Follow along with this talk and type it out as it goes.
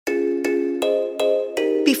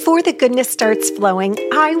Before the goodness starts flowing,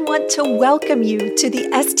 I want to welcome you to the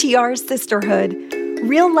STR Sisterhood.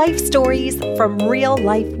 Real life stories from real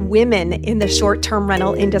life women in the short-term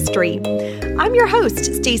rental industry. I'm your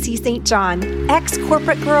host, Stacy St. John,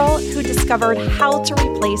 ex-corporate girl who discovered how to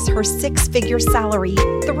replace her six-figure salary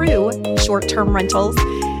through short-term rentals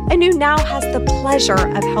and who now has the pleasure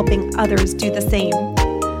of helping others do the same.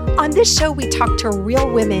 On this show, we talk to real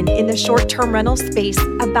women in the short-term rental space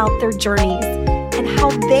about their journeys and how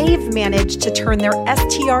they've managed to turn their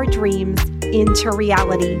STR dreams into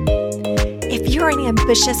reality. If you're an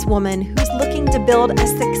ambitious woman who's looking to build a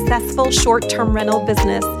successful short-term rental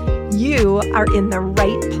business, you are in the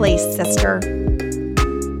right place, sister.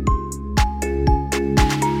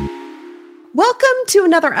 Welcome to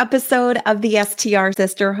another episode of the STR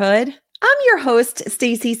Sisterhood. I'm your host,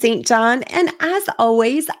 Stacy St. John, and as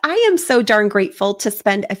always, I am so darn grateful to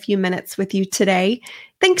spend a few minutes with you today.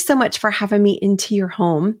 Thanks so much for having me into your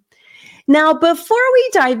home. Now, before we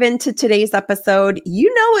dive into today's episode,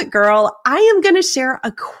 you know it, girl, I am going to share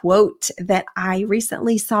a quote that I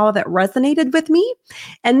recently saw that resonated with me.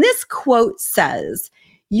 And this quote says,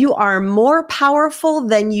 "You are more powerful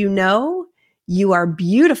than you know. You are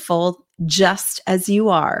beautiful just as you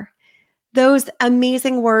are." Those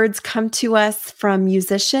amazing words come to us from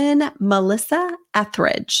musician Melissa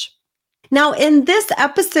Etheridge. Now, in this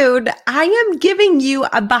episode, I am giving you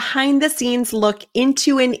a behind-the-scenes look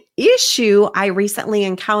into an issue I recently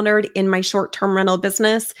encountered in my short-term rental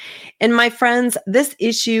business. And my friends, this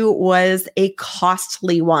issue was a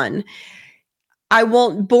costly one. I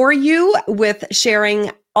won't bore you with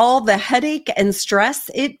sharing all the headache and stress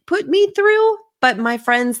it put me through, but my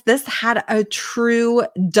friends, this had a true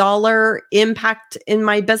dollar impact in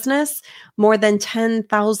my business, more than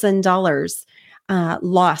 $10,000.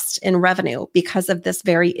 Lost in revenue because of this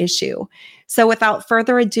very issue. So without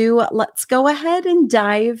further ado, let's go ahead and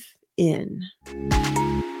dive in.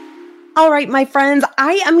 All right, my friends,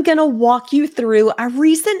 I am going to walk you through a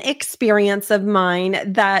recent experience of mine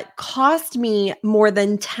that cost me more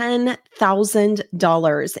than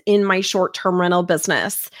 $10,000 in my short-term rental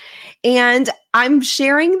business. And I'm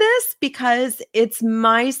sharing this because it's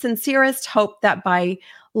my sincerest hope that by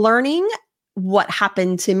learning what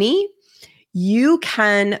happened to me, you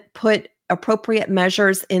can put appropriate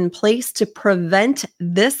measures in place to prevent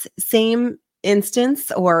this same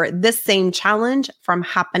instance or this same challenge from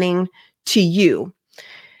happening to you.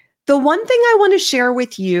 The one thing I want to share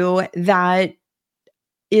with you that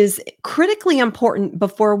is critically important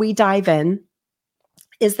before we dive in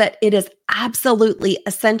is that it is absolutely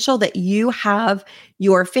essential that you have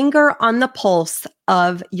your finger on the pulse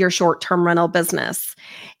of your short-term rental business.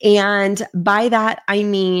 And by that, I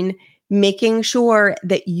mean making sure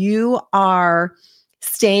that you are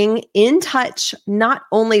staying in touch, not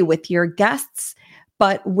only with your guests,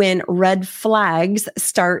 but when red flags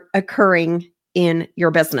start occurring in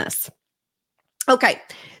your business. Okay,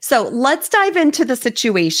 so let's dive into the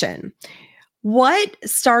situation. What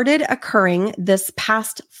started occurring this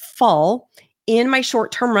past fall in my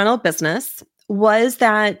short-term rental business was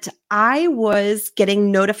that I was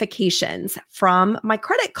getting notifications from my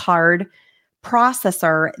credit card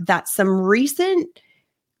processor that some recent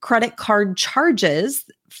credit card charges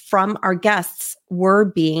from our guests were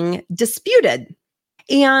being disputed.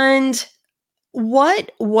 And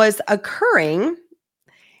what was occurring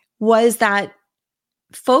was that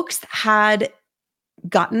folks had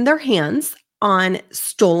gotten their hands on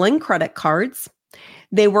stolen credit cards.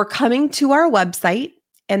 They were coming to our website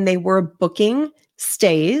and they were booking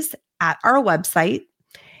stays at our website.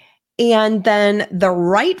 And then the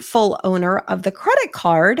rightful owner of the credit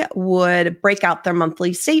card would break out their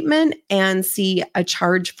monthly statement and see a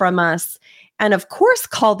charge from us. And of course,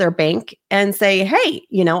 call their bank and say, "Hey,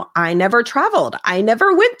 I never traveled. I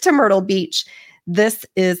never went to Myrtle Beach. This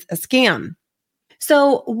is a scam."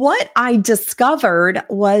 So what I discovered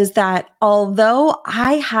was that although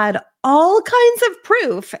I had all kinds of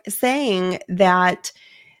proof saying that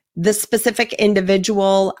the specific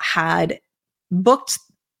individual had booked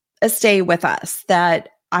a stay with us, that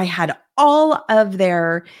I had all of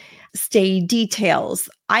their stay details,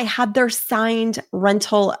 I had their signed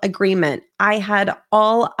rental agreement, I had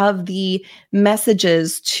all of the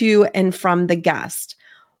messages to and from the guest.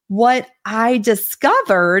 What I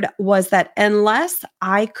discovered was that unless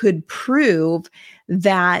I could prove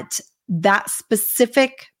that that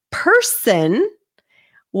specific person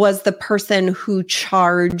was the person who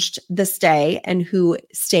charged the stay and who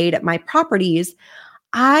stayed at my properties,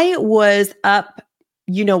 I was up,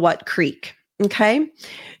 you know what, creek. Okay.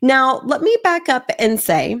 Now, let me back up and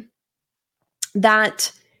say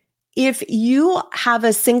that if you have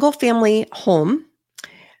a single family home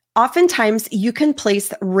oftentimes you can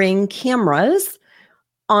place Ring cameras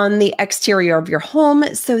on the exterior of your home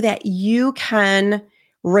so that you can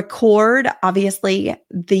record, obviously,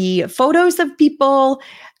 the photos of people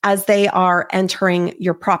as they are entering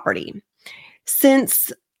your property.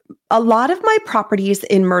 Since a lot of my properties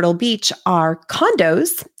in Myrtle Beach are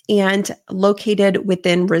condos and located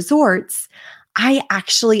within resorts, I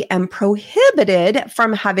actually am prohibited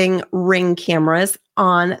from having Ring cameras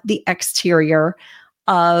on the exterior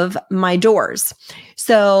of my doors.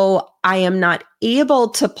 So I am not able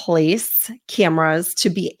to place cameras to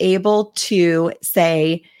be able to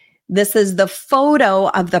say, this is the photo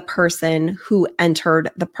of the person who entered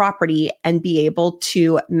the property, and be able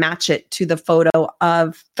to match it to the photo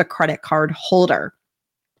of the credit card holder.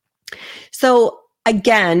 So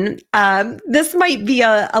again, this might be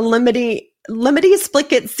a limiting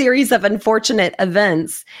explicit series of unfortunate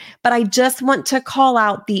events, but I just want to call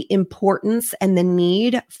out the importance and the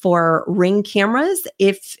need for Ring cameras.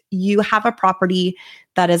 If you have a property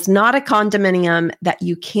that is not a condominium, that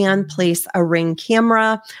you can place a Ring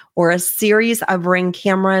camera or a series of Ring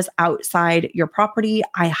cameras outside your property,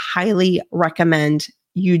 I highly recommend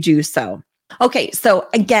you do so. Okay, so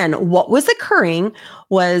again, what was occurring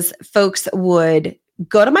was folks would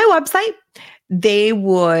go to my website, they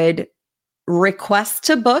would request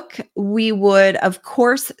to book. We would, of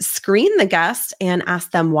course, screen the guest and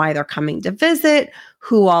ask them why they're coming to visit,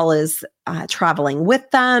 who all is traveling with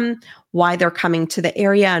them, why they're coming to the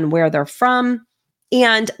area and where they're from.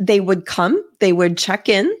 And they would come, they would check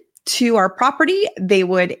in to our property, they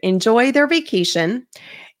would enjoy their vacation.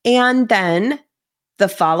 And then the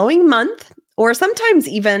following month, or sometimes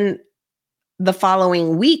even the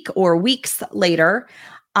following week or weeks later,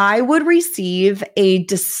 I would receive a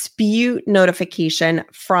dispute notification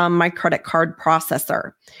from my credit card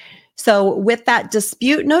processor. So with that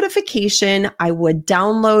dispute notification, I would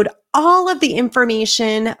download all of the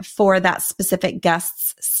information for that specific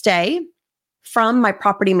guest's stay from my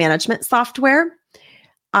property management software.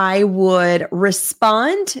 I would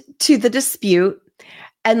respond to the dispute,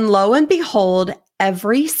 and lo and behold,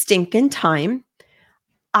 every stinking time,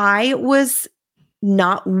 I was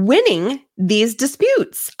not winning these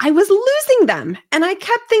disputes. I was losing them. And I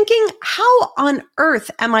kept thinking, how on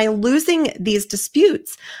earth am I losing these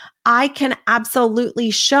disputes? I can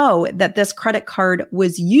absolutely show that this credit card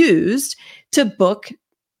was used to book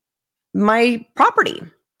my property,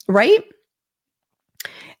 right?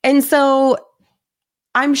 And so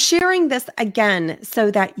I'm sharing this again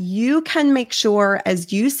so that you can make sure,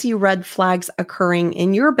 as you see red flags occurring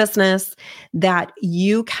in your business, that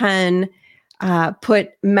you can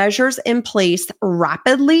put measures in place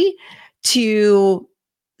rapidly to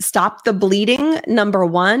stop the bleeding, number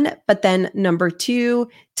one, but then number two,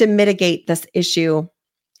 to mitigate this issue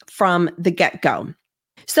from the get-go.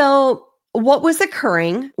 So what was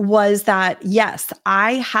occurring was that, yes,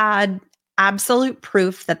 I had absolute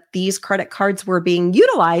proof that these credit cards were being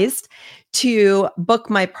utilized to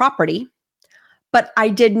book my property, but I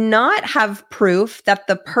did not have proof that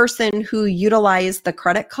the person who utilized the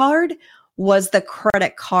credit card was the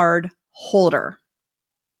credit card holder.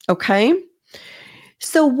 Okay.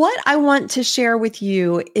 So what I want to share with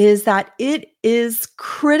you is that it is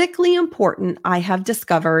critically important, I have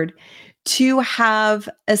discovered, to have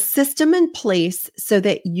a system in place so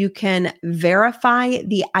that you can verify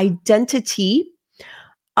the identity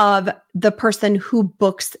of the person who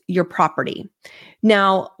books your property.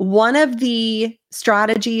 Now, one of the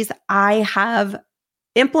strategies I have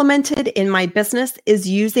implemented in my business is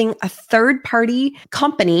using a third-party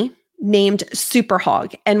company named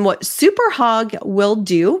Superhog. And what Superhog will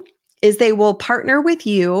do is they will partner with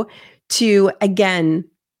you to, again,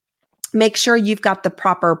 make sure you've got the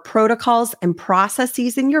proper protocols and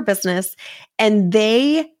processes in your business, and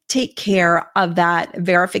they take care of that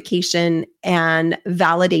verification and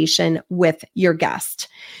validation with your guest.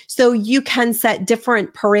 So you can set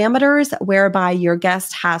different parameters whereby your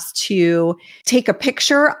guest has to take a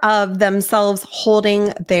picture of themselves holding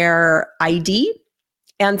their ID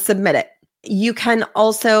and submit it. You can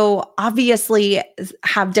also obviously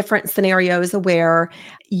have different scenarios where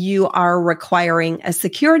you are requiring a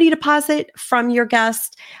security deposit from your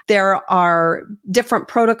guest. There are different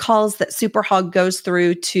protocols that Superhog goes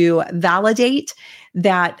through to validate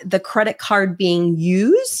that the credit card being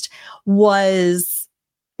used was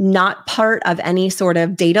not part of any sort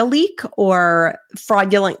of data leak or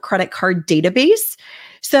fraudulent credit card database.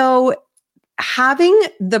 So having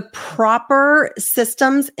the proper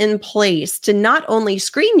systems in place to not only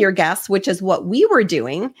screen your guests, which is what we were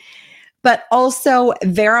doing, but also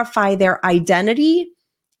verify their identity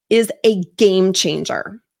is a game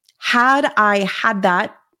changer. Had I had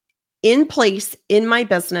that in place in my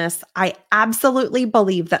business, I absolutely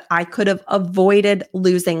believe that I could have avoided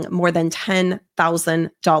losing more than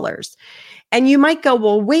 $10,000. And you might go,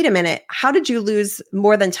 well, wait a minute. How did you lose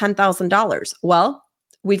more than $10,000? Well,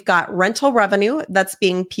 we've got rental revenue that's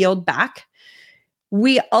being peeled back.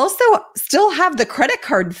 We also still have the credit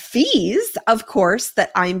card fees, of course,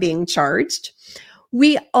 that I'm being charged.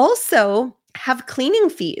 We also have cleaning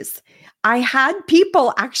fees. I had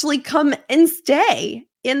people actually come and stay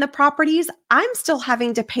in the properties. I'm still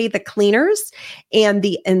having to pay the cleaners and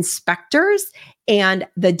the inspectors and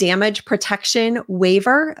the damage protection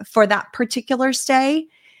waiver for that particular stay,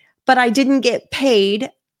 but I didn't get paid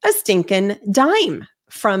a stinking dime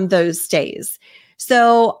from those stays.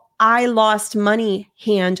 So I lost money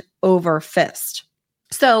hand over fist.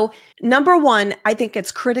 So number one, I think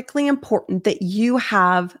it's critically important that you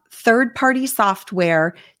have third-party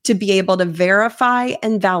software to be able to verify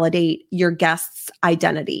and validate your guest's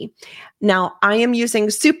identity. Now, I am using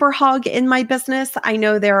SuperHog in my business. I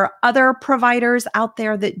know there are other providers out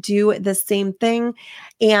there that do the same thing,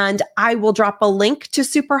 and I will drop a link to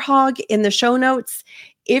SuperHog in the show notes.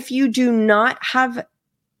 If you do not have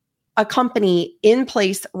a company in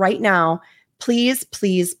place right now, please,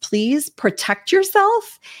 please, please protect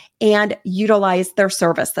yourself and utilize their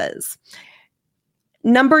services.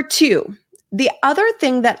 Number two, the other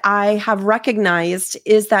thing that I have recognized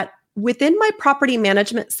is that within my property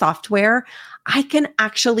management software, I can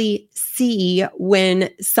actually see when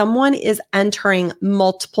someone is entering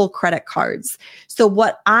multiple credit cards. So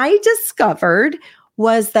what I discovered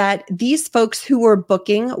was that these folks who were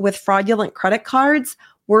booking with fraudulent credit cards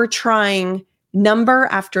were trying number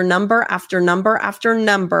after number after number after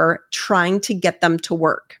number, trying to get them to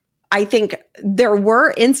work. I think there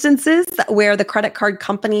were instances where the credit card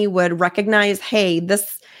company would recognize, hey,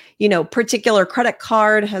 this, particular credit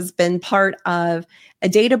card has been part of a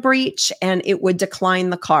data breach, and it would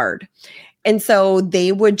decline the card. And so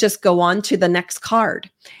they would just go on to the next card.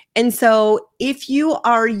 And so if you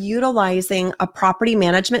are utilizing a property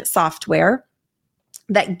management software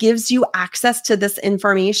that gives you access to this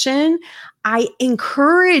information, I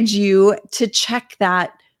encourage you to check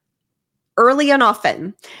that early and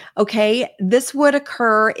often. Okay. This would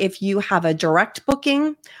occur if you have a direct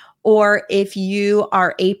booking or if you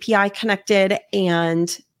are API connected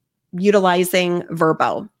and utilizing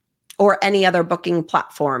Vrbo or any other booking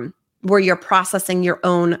platform where you're processing your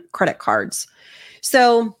own credit cards.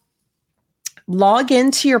 So log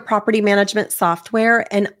into your property management software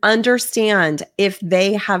and understand if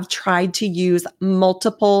they have tried to use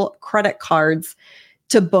multiple credit cards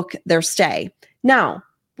to book their stay. Now,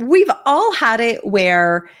 we've all had it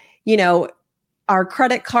where, our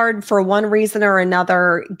credit card for one reason or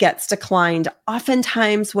another gets declined.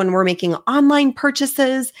 Oftentimes when we're making online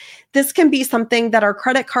purchases, this can be something that our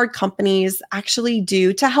credit card companies actually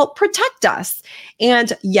do to help protect us.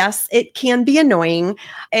 And yes, it can be annoying.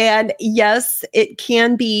 And yes, it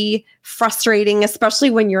can be frustrating, especially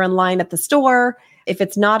when you're in line at the store. If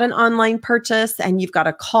it's not an online purchase and you've got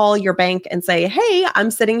to call your bank and say, hey,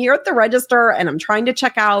 I'm sitting here at the register and I'm trying to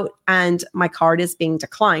check out and my card is being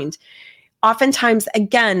declined. Oftentimes,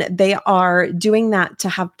 again, they are doing that to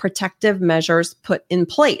have protective measures put in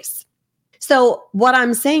place. So what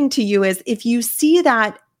I'm saying to you is if you see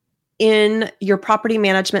that in your property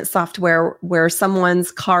management software where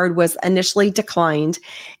someone's card was initially declined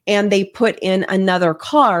and they put in another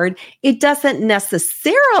card, it doesn't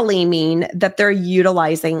necessarily mean that they're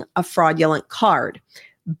utilizing a fraudulent card.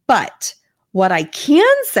 But what I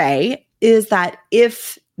can say is that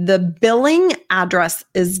if the billing address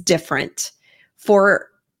is different for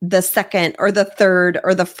the second or the third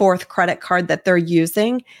or the fourth credit card that they're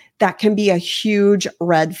using, that can be a huge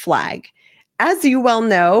red flag. As you well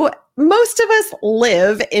know, most of us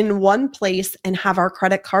live in one place and have our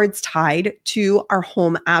credit cards tied to our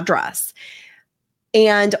home address.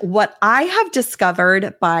 And what I have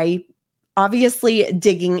discovered by obviously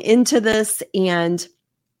digging into this and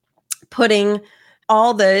putting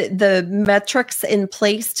all the metrics in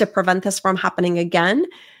place to prevent this from happening again,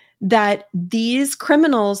 that these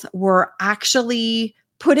criminals were actually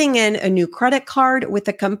putting in a new credit card with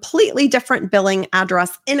a completely different billing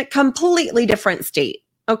address in a completely different state,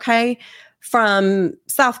 okay? From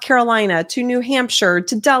South Carolina to New Hampshire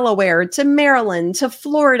to Delaware to Maryland to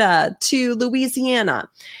Florida to Louisiana.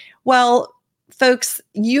 Well, folks,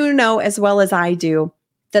 you know as well as I do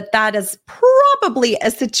that that is probably a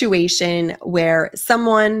situation where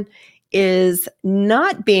someone is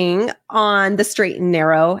not being on the straight and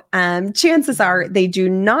narrow. Chances are they do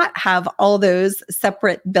not have all those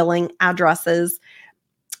separate billing addresses.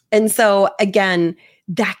 And so again,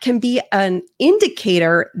 that can be an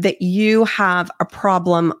indicator that you have a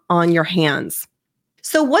problem on your hands.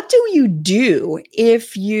 So what do you do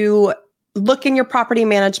if you look in your property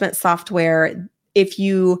management software, if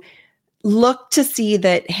you look to see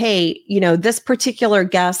that, hey, this particular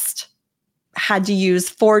guest had to use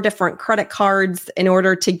 4 different credit cards in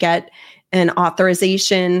order to get an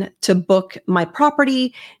authorization to book my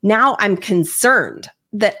property. Now I'm concerned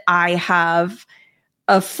that I have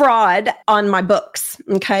a fraud on my books.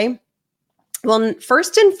 Okay. Well,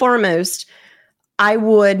 first and foremost, I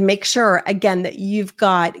would make sure, again, that you've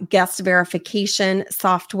got guest verification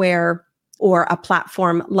software or a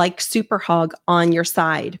platform like SuperHog on your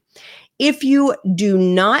side. If you do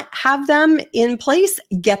not have them in place,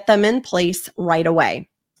 get them in place right away.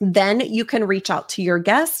 Then you can reach out to your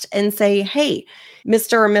guest and say, hey,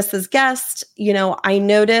 Mr. or Mrs. Guest, I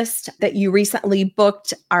noticed that you recently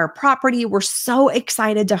booked our property. We're so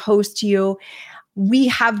excited to host you. We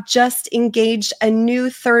have just engaged a new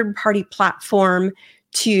third-party platform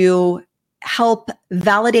to help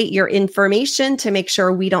validate your information to make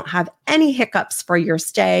sure we don't have any hiccups for your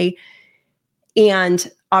stay.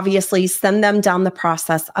 And obviously send them down the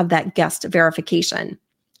process of that guest verification.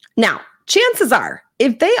 Now, chances are,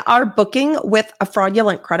 if they are booking with a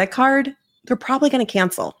fraudulent credit card, they're probably going to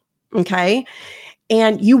cancel, okay?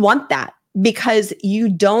 And you want that because you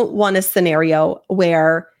don't want a scenario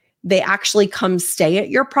where they actually come stay at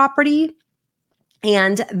your property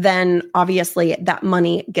and then obviously that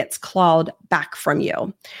money gets clawed back from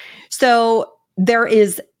you. So there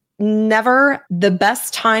is never the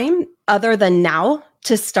best time other than now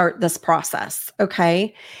to start this process,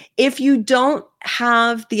 okay? If you don't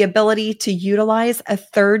have the ability to utilize a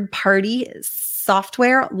third-party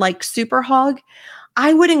software like SuperHog,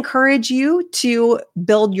 I would encourage you to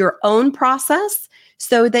build your own process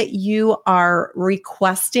so that you are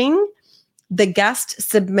requesting the guest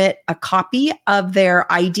submit a copy of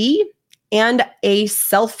their ID and a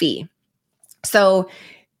selfie. So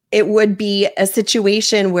it would be a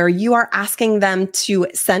situation where you are asking them to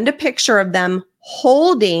send a picture of them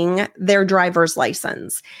holding their driver's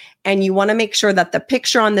license. And you want to make sure that the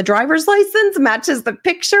picture on the driver's license matches the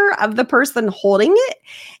picture of the person holding it.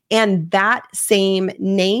 And that same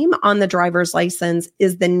name on the driver's license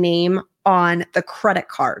is the name on the credit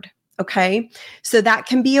card. Okay. So that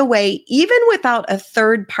can be a way, even without a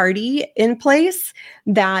third party in place,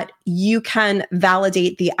 that you can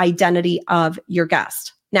validate the identity of your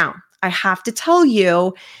guest. Now, I have to tell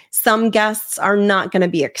you, some guests are not going to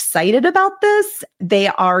be excited about this. They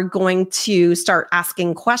are going to start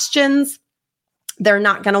asking questions. They're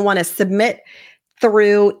not going to want to submit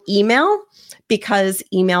through email because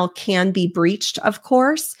email can be breached, of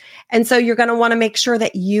course. And so you're going to want to make sure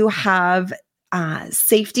that you have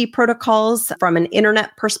safety protocols from an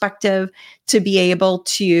internet perspective to be able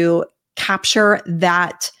to capture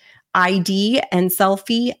that ID and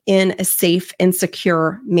selfie in a safe and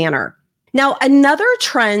secure manner. Now, another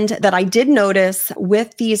trend that I did notice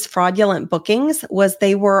with these fraudulent bookings was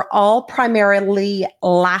they were all primarily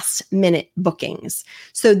last minute bookings.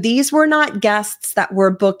 So these were not guests that were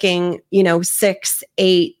booking, 6,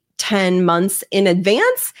 8, 10 months in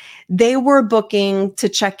advance. They were booking to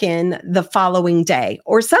check in the following day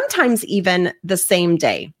or sometimes even the same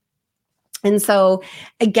day. And so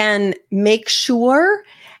again, make sure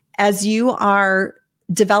as you are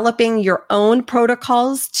developing your own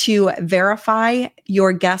protocols to verify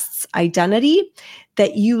your guest's identity,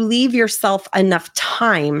 that you leave yourself enough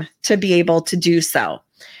time to be able to do so.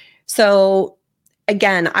 So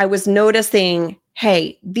again, I was noticing,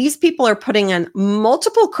 hey, these people are putting in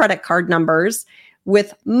multiple credit card numbers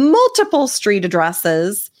with multiple street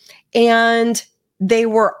addresses, and they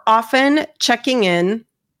were often checking in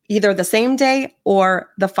either the same day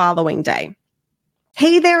or the following day.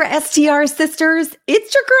 Hey there, STR sisters.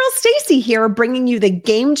 It's your girl, Stacy here, bringing you the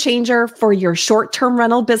game changer for your short-term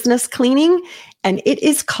rental business cleaning, and it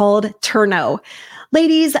is called Turno.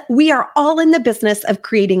 Ladies, we are all in the business of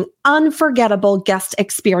creating unforgettable guest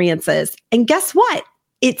experiences. And guess what?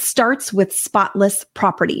 It starts with spotless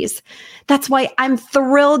properties. That's why I'm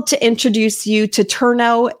thrilled to introduce you to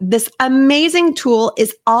Turno. This amazing tool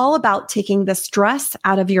is all about taking the stress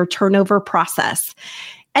out of your turnover process.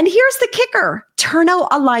 And here's the kicker. Turno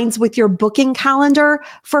aligns with your booking calendar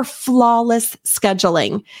for flawless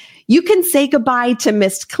scheduling. You can say goodbye to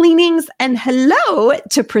missed cleanings and hello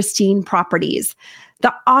to pristine properties.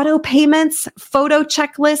 The auto payments, photo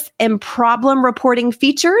checklists, and problem reporting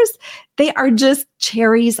features, they are just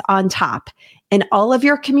cherries on top. And all of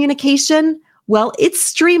your communication, well, it's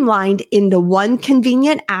streamlined into one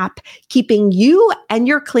convenient app, keeping you and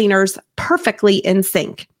your cleaners perfectly in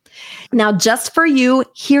sync. Now, just for you,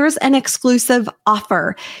 here's an exclusive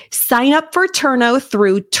offer. Sign up for Turno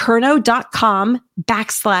through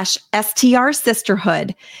turno.com/STR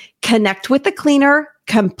Sisterhood. Connect with the cleaner,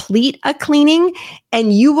 complete a cleaning,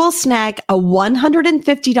 and you will snag a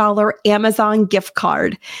 $150 Amazon gift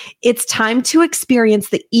card. It's time to experience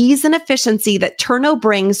the ease and efficiency that Turno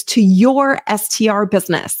brings to your STR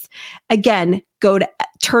business. Again, go to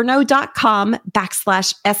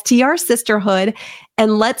turno.com/STR Sisterhood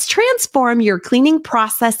and let's transform your cleaning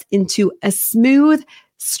process into a smooth,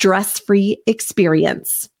 stress-free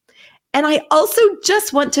experience. And I also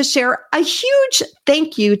just want to share a huge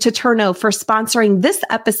thank you to Turno for sponsoring this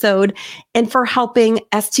episode and for helping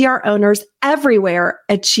STR owners everywhere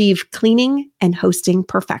achieve cleaning and hosting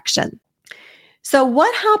perfection. So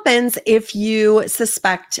what happens if you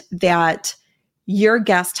suspect that your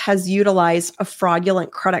guest has utilized a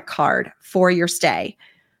fraudulent credit card for your stay?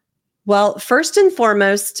 Well, first and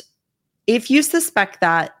foremost, if you suspect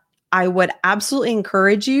that, I would absolutely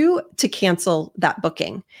encourage you to cancel that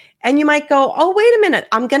booking. And you might go, oh, wait a minute,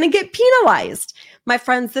 I'm going to get penalized. My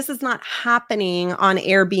friends, this is not happening on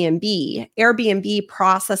Airbnb. Airbnb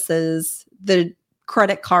processes the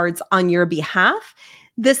credit cards on your behalf.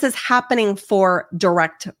 This is happening for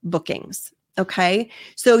direct bookings. Okay.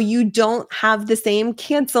 So you don't have the same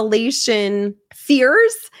cancellation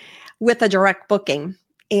fears with a direct booking.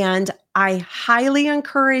 And I highly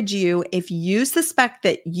encourage you, if you suspect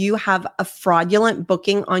that you have a fraudulent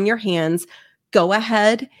booking on your hands, go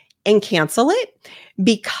ahead and cancel it,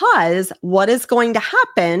 because what is going to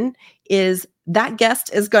happen is that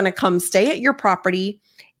guest is going to come stay at your property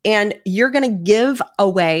and you're going to give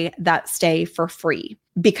away that stay for free,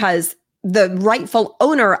 because the rightful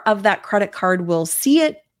owner of that credit card will see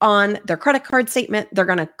it on their credit card statement. They're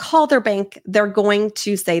going to call their bank. They're going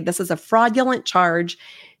to say, this is a fraudulent charge.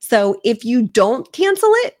 So if you don't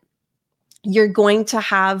cancel it, you're going to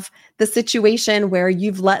have the situation where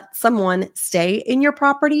you've let someone stay in your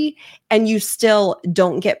property and you still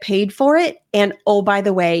don't get paid for it. And oh, by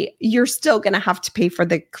the way, you're still going to have to pay for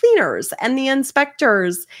the cleaners and the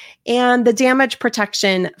inspectors and the damage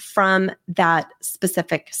protection from that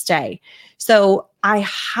specific stay. So I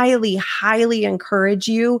highly, highly encourage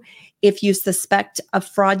you, if you suspect a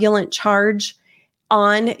fraudulent charge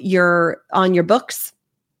on your books,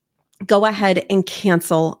 go ahead and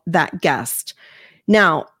cancel that guest.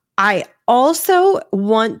 Now, I also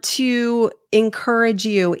want to encourage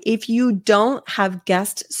you, if you don't have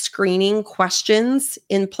guest screening questions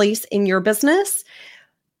in place in your business,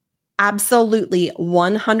 absolutely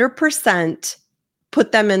 100%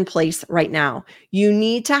 put them in place right now. You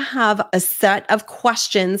need to have a set of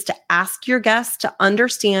questions to ask your guests to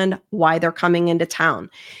understand why they're coming into town.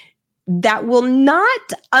 That will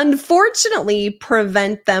not, unfortunately,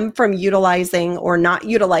 prevent them from utilizing or not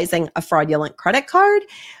utilizing a fraudulent credit card,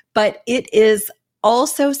 but it is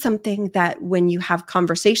also something that when you have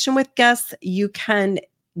conversation with guests, you can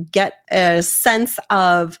get a sense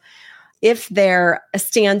of if they're a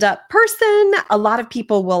stand-up person. A lot of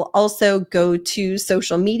people will also go to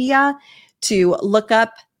social media to look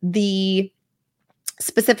up the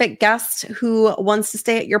specific guest who wants to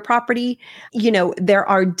stay at your property. You know, there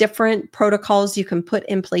are different protocols you can put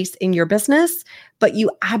in place in your business, but you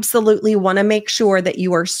absolutely want to make sure that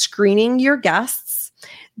you are screening your guests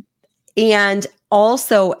and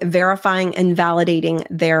also verifying and validating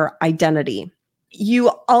their identity. You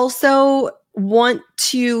also want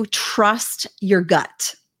to trust your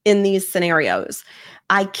gut in these scenarios.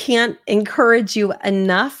 I can't encourage you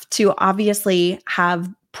enough to obviously have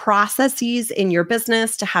processes in your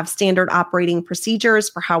business, to have standard operating procedures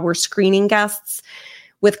for how we're screening guests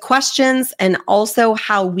with questions, and also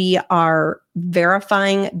how we are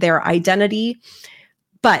verifying their identity.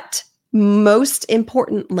 But most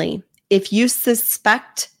importantly, if you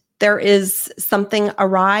suspect there is something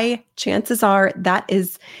awry, chances are that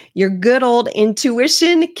is your good old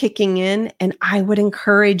intuition kicking in, and I would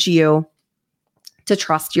encourage you to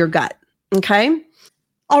trust your gut. Okay?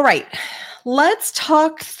 All right. Let's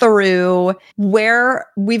talk through where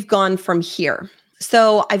we've gone from here.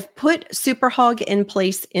 So I've put SuperHog in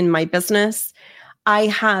place in my business. I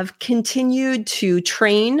have continued to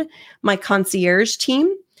train my concierge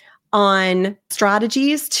team on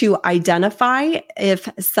strategies to identify if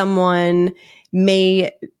someone may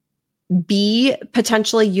be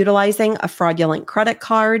potentially utilizing a fraudulent credit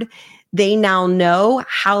card. They now know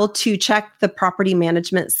how to check the property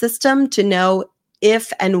management system to know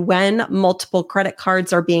if and when multiple credit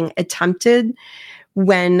cards are being attempted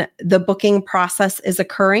when the booking process is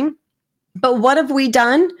occurring. But what have we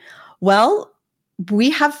done? Well,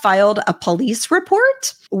 we have filed a police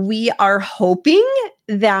report. We are hoping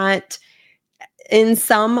that in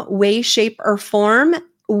some way, shape, or form,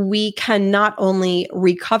 we can not only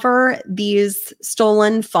recover these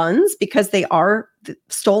stolen funds because they are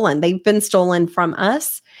stolen, they've been stolen from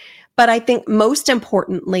us. But I think most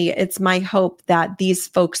importantly, it's my hope that these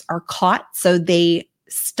folks are caught so they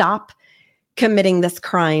stop committing this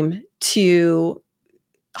crime to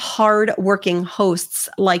hard-working hosts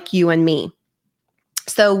like you and me.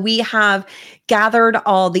 So we have gathered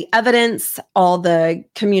all the evidence, all the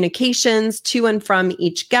communications to and from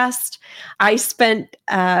each guest. I spent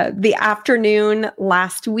the afternoon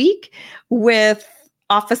last week with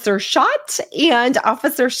Officer Schott, and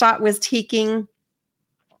Officer Schott was taking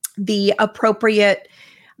the appropriate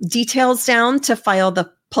details down to file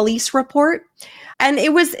the police report. And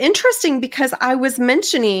it was interesting because I was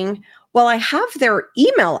mentioning, well, I have their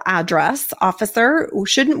email address, officer.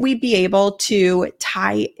 Shouldn't we be able to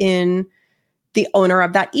tie in the owner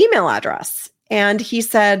of that email address? And he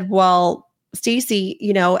said, well, Stacy,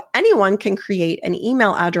 anyone can create an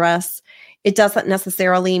email address. It doesn't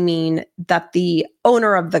necessarily mean that the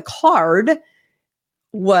owner of the card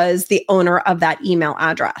was the owner of that email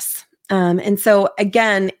address. And so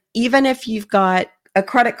again, even if you've got a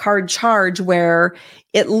credit card charge where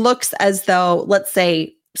it looks as though, let's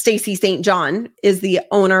say, Stacy St. John is the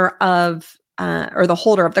owner of or the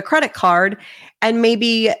holder of the credit card, and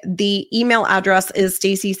maybe the email address is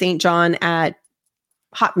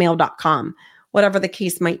stacystjohn@hotmail.com, whatever the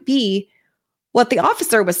case might be. What the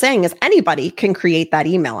officer was saying is anybody can create that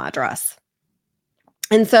email address.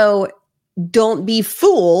 And so don't be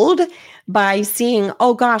fooled by seeing,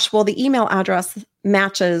 oh gosh, well, the email address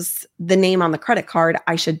matches the name on the credit card.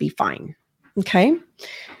 I should be fine. Okay.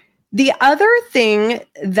 The other thing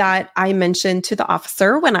that I mentioned to the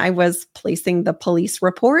officer when I was placing the police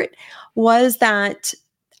report was that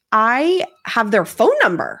I have their phone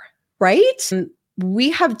number, right? We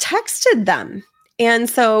have texted them. And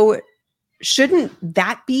so shouldn't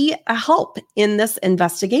that be a help in this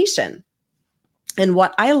investigation? And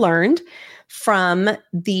what I learned from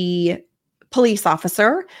the police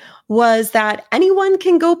officer was that anyone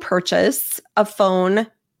can go purchase a phone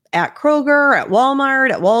at Kroger, at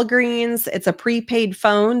Walmart, at Walgreens. It's a prepaid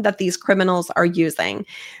phone that these criminals are using.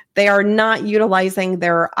 They are not utilizing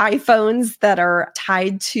their iPhones that are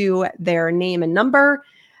tied to their name and number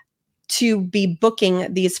to be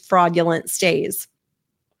booking these fraudulent stays.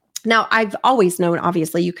 Now, I've always known,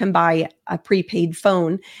 obviously, you can buy a prepaid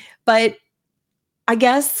phone, but I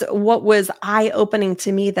guess what was eye-opening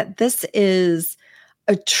to me that this is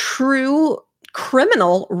a true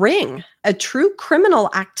criminal ring, a true criminal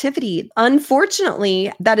activity, unfortunately,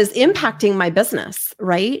 that is impacting my business,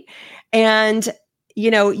 right? And,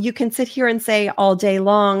 you can sit here and say all day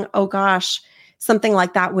long, oh gosh, something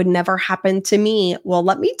like that would never happen to me. Well,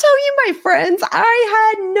 let me tell you, my friends,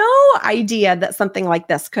 I had no idea that something like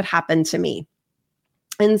this could happen to me.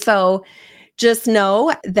 And so just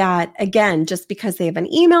know that, again, just because they have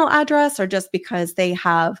an email address or just because they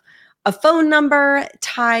have a phone number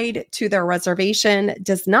tied to their reservation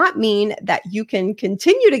does not mean that you can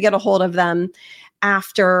continue to get a hold of them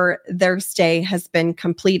after their stay has been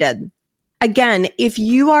completed. Again, if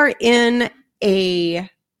you are in a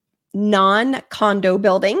non-condo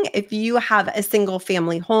building, if you have a single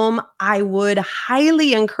family home, I would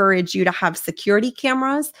highly encourage you to have security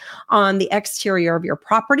cameras on the exterior of your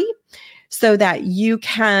property so that you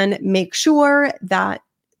can make sure that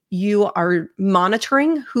you are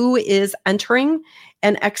monitoring who is entering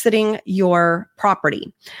and exiting your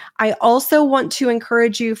property. I also want to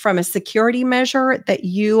encourage you from a security measure that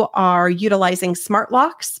you are utilizing smart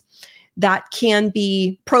locks that can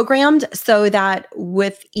be programmed so that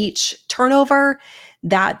with each turnover,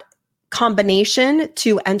 that combination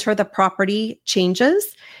to enter the property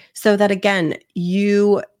changes so that, again,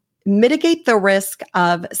 you mitigate the risk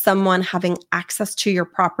of someone having access to your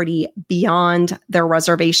property beyond their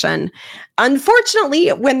reservation. Unfortunately,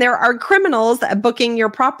 when there are criminals booking your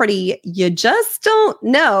property, you just don't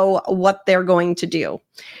know what they're going to do.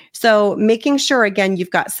 So making sure, again,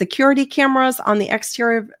 you've got security cameras on the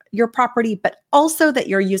exterior of your property, but also that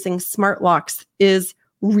you're using smart locks is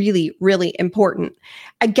really, really important.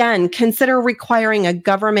 Again, consider requiring a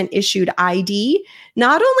government-issued ID,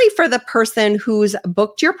 not only for the person who's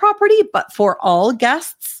booked your property, but for all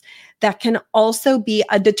guests. That can also be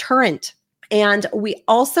a deterrent. And we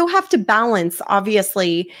also have to balance,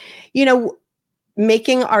 obviously,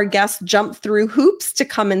 making our guests jump through hoops to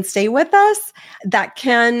come and stay with us. That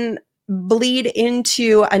can bleed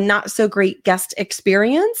into a not so great guest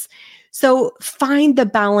experience. So find the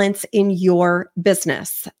balance in your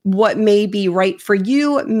business. What may be right for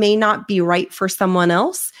you may not be right for someone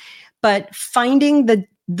else, but finding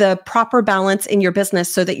the proper balance in your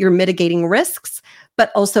business so that you're mitigating risks,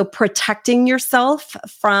 but also protecting yourself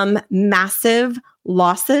from massive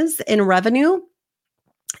losses in revenue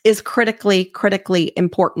is critically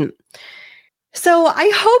important. So I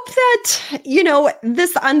hope that,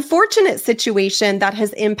 this unfortunate situation that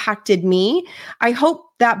has impacted me, I hope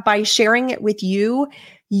that by sharing it with you,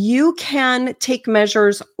 you can take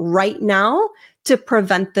measures right now to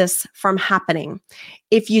prevent this from happening.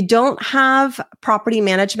 If you don't have property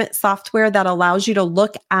management software that allows you to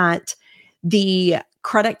look at the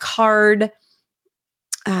credit card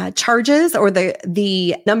charges or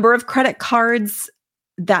the number of credit cards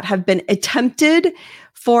that have been attempted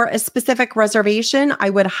for a specific reservation,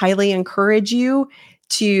 I would highly encourage you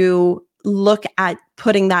to look at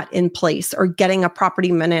putting that in place or getting a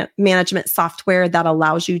property management software that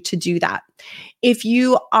allows you to do that. If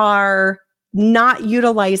you are not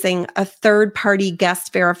utilizing a third-party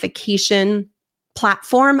guest verification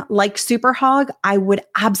platform like Superhog, I would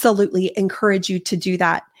absolutely encourage you to do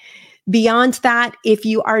that. Beyond that, if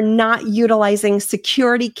you are not utilizing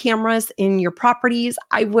security cameras in your properties,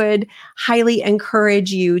 I would highly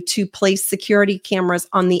encourage you to place security cameras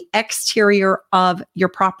on the exterior of your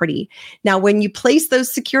property. Now, when you place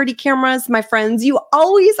those security cameras, my friends, you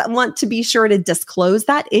always want to be sure to disclose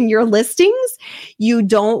that in your listings. You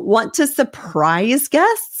don't want to surprise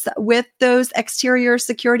guests with those exterior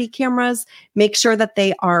security cameras. Make sure that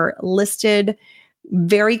they are listed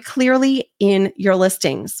very clearly in your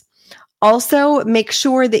listings. Also, make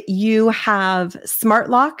sure that you have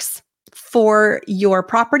smart locks for your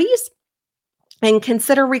properties and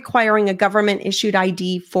consider requiring a government-issued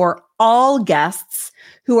ID for all guests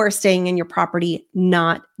who are staying in your property,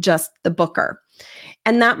 not just the booker.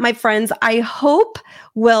 And that, my friends, I hope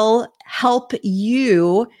will help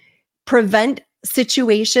you prevent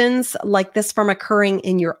situations like this from occurring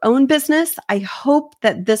in your own business. I hope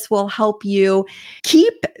that this will help you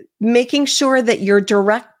keep making sure that your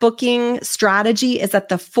direct booking strategy is at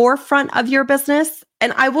the forefront of your business.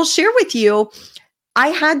 And I will share with you, I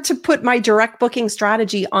had to put my direct booking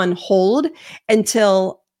strategy on hold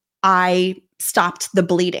until I stopped the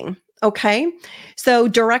bleeding. Okay. So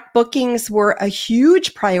direct bookings were a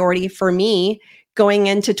huge priority for me going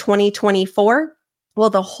into 2024. Well,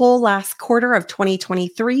 the whole last quarter of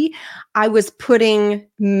 2023, I was putting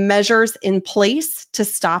measures in place to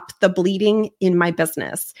stop the bleeding in my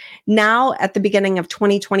business. Now, at the beginning of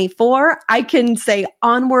 2024, I can say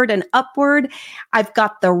onward and upward. I've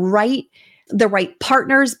got the right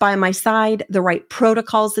partners by my side, the right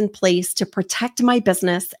protocols in place to protect my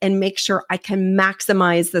business and make sure I can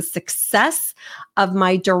maximize the success of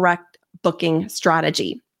my direct booking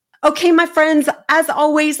strategy. Okay, my friends, as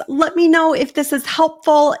always, let me know if this is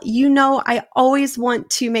helpful. I always want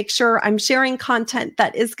to make sure I'm sharing content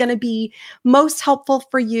that is going to be most helpful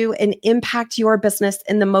for you and impact your business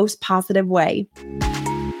in the most positive way.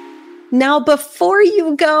 Now, before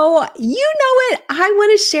you go, I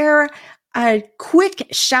want to share a quick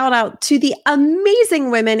shout out to the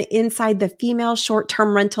amazing women inside the Female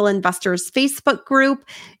Short-Term Rental Investors Facebook group.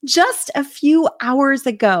 Just a few hours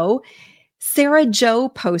ago, Sarah Jo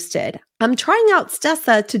posted, "I'm trying out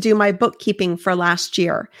Stessa to do my bookkeeping for last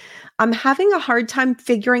year. I'm having a hard time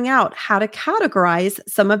figuring out how to categorize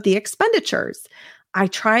some of the expenditures. I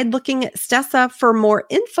tried looking at Stessa for more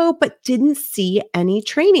info, but didn't see any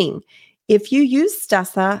training. If you use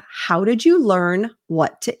Stessa, how did you learn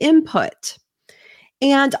what to input?"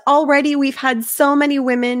 And already we've had so many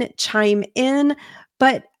women chime in,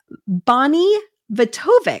 but Bonnie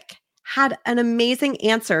Vitovic had an amazing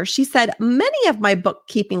answer. She said, "Many of my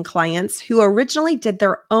bookkeeping clients who originally did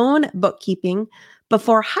their own bookkeeping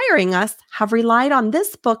before hiring us have relied on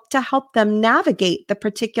this book to help them navigate the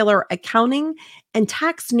particular accounting and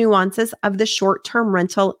tax nuances of the short-term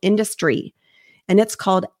rental industry. And it's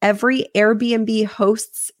called Every Airbnb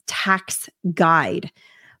Host's Tax Guide."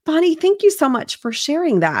 Bonnie, thank you so much for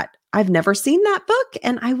sharing that. I've never seen that book,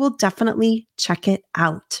 and I will definitely check it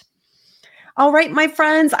out. All right, my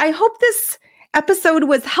friends, I hope this episode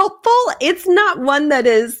was helpful. It's not one that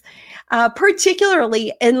is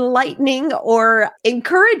particularly enlightening or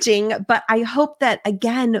encouraging, but I hope that,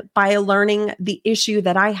 again, by learning the issue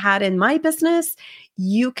that I had in my business,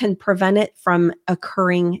 you can prevent it from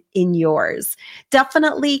occurring in yours.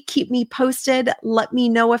 Definitely keep me posted. Let me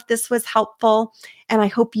know if this was helpful, and I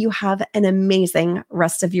hope you have an amazing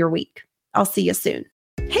rest of your week. I'll see you soon.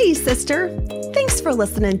 Hey, sister. Thanks for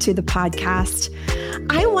listening to the podcast.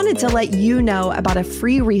 I wanted to let you know about a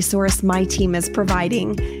free resource my team is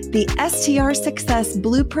providing, the STR Success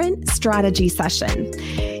Blueprint Strategy Session.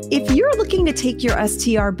 If you're looking to take your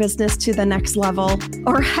STR business to the next level,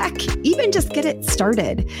 or heck, even just get it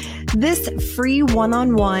started, this free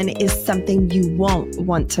one-on-one is something you won't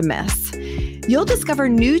want to miss. You'll discover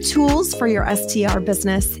new tools for your STR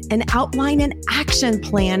business and outline an action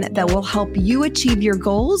plan that will help you achieve your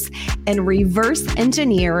goals and reverse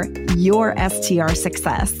engineer your STR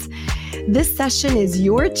success. This session is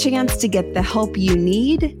your chance to get the help you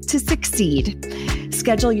need to succeed.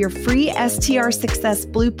 Schedule your free STR Success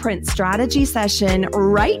Blueprint strategy session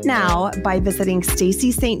right now by visiting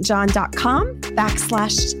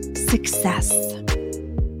stacystjohn.com/success.